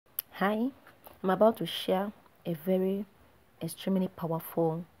Hi, I'm about to share a very extremely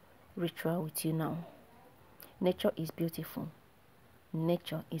powerful ritual with you now. Nature is beautiful.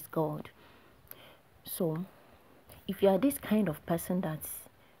 Nature is God. So, if you are this kind of person that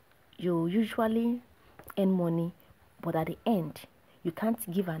you usually earn money, but at the end, you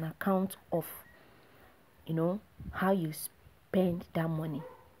can't give an account of, how you spend that money.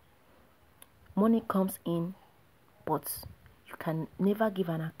 Money comes in, but you can never give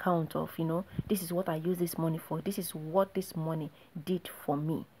an account of, this is what I use this money for. This is what this money did for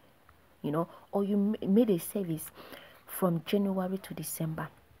me, or you made a service from January to December,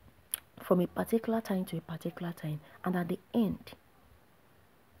 from a particular time to a particular time, and at the end,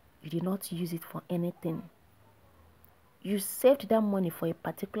 you did not use it for anything. You saved that money for a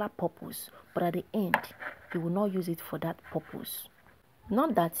particular purpose, but at the end, you will not use it for that purpose.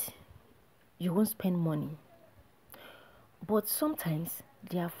 Not that you won't spend money, but sometimes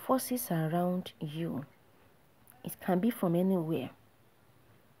there are forces around you. It can be from anywhere.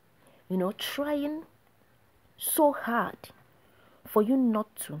 Trying so hard for you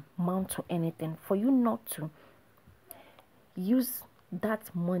not to mount to anything, for you not to use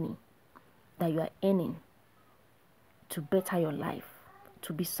that money that you are earning to better your life,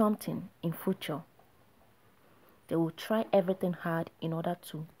 to be something in future. They will try everything hard in order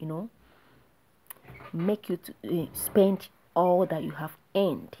to, make you to spend all that you have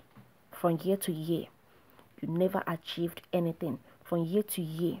earned from year to year. You never achieved anything. From year to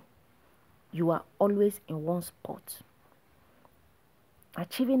year, you are always in one spot,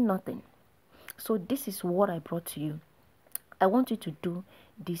 achieving nothing. So this is what I brought to you. I want you to do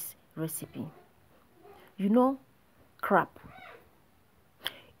this recipe. Crab.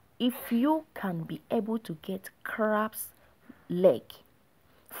 If you can be able to get crab's leg,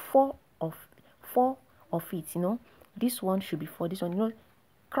 four of it, this one should be for this one.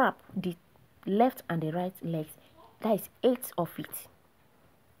 Crab, the left and the right legs, that is 8 of it.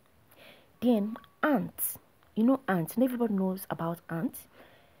 Then ants, ants. Everybody knows about ants.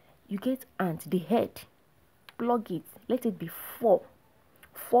 You get ants, the head, plug it, let it be 4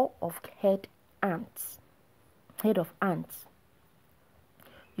 of head of ants.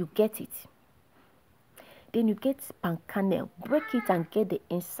 You get it. Then you get palm kernel, break it and get the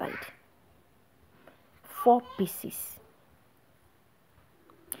inside, 4 pieces.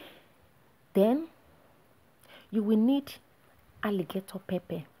 Then you will need alligator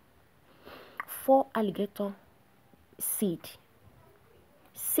pepper, 4 alligator seed,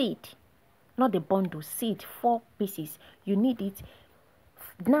 not the bundle, seed, 4 pieces. You need it.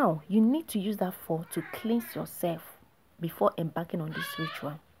 Now you need to use that 4 to cleanse yourself before embarking on this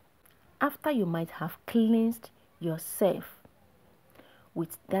ritual. After you might have cleansed yourself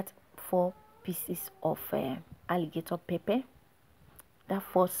with that 4 pieces of alligator pepper, that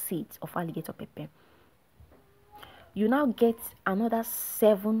 4 seeds of alligator pepper, you now get another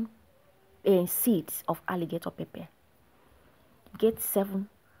 7 seeds of alligator pepper. Get 7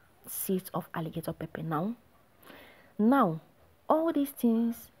 seeds of alligator pepper now. All these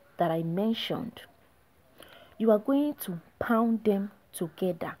things that I mentioned, you are going to pound them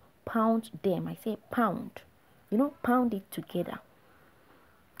together. Pound them. I say pound. Pound it together.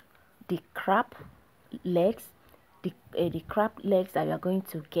 The crab legs, the crab legs that you are going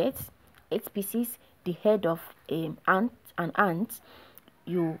to get, 8 pieces. The head of an ant, that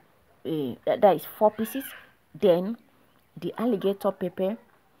is 4 pieces. Then the alligator pepper,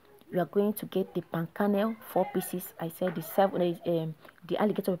 you are going to get the palm kernel, 4 pieces. I said the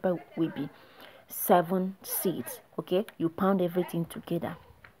alligator pepper will be 7 seeds. Okay, you pound everything together.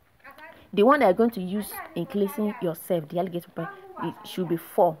 The one that you're going to use in cleansing yourself, the alligator pepper, it should be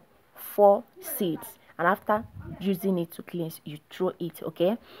 4 seeds. And after using it to cleanse, you throw it.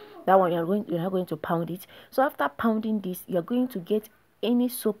 Okay, that one you're not going to pound it. So after pounding this, you're going to get any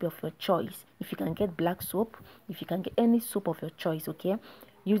soap of your choice. If you can get black soap, if you can get any soap of your choice, okay,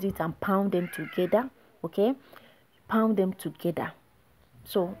 use it and pound them together. Okay, pound them together.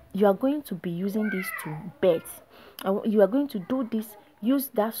 So you are going to be using this to bet. You are going to do this, use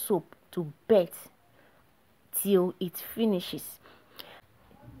that soap to bet till it finishes.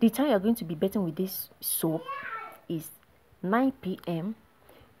 The time you are going to be betting with this soap is 9 p.m.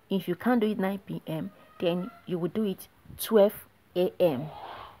 If you can't do it 9 p.m., then you will do it 12 a.m.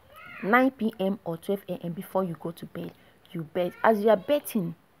 9 p.m. or 12 a.m. before you go to bed. You bet. As you are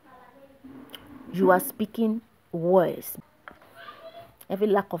betting, you are speaking words. Every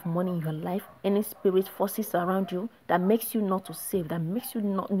lack of money in your life, any spirit forces around you that makes you not to save, that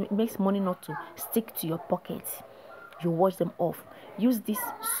makes money not to stick to your pocket, you wash them off. Use this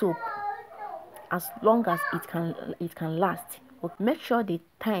soap as long as it can last. But make sure the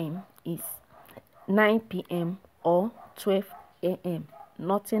time is 9 p.m. or 12 a.m.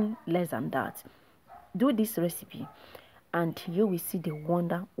 Nothing less than that. Do this recipe and you will see the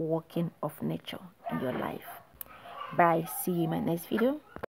wonder working of nature in your life. Bye. See you in my next video.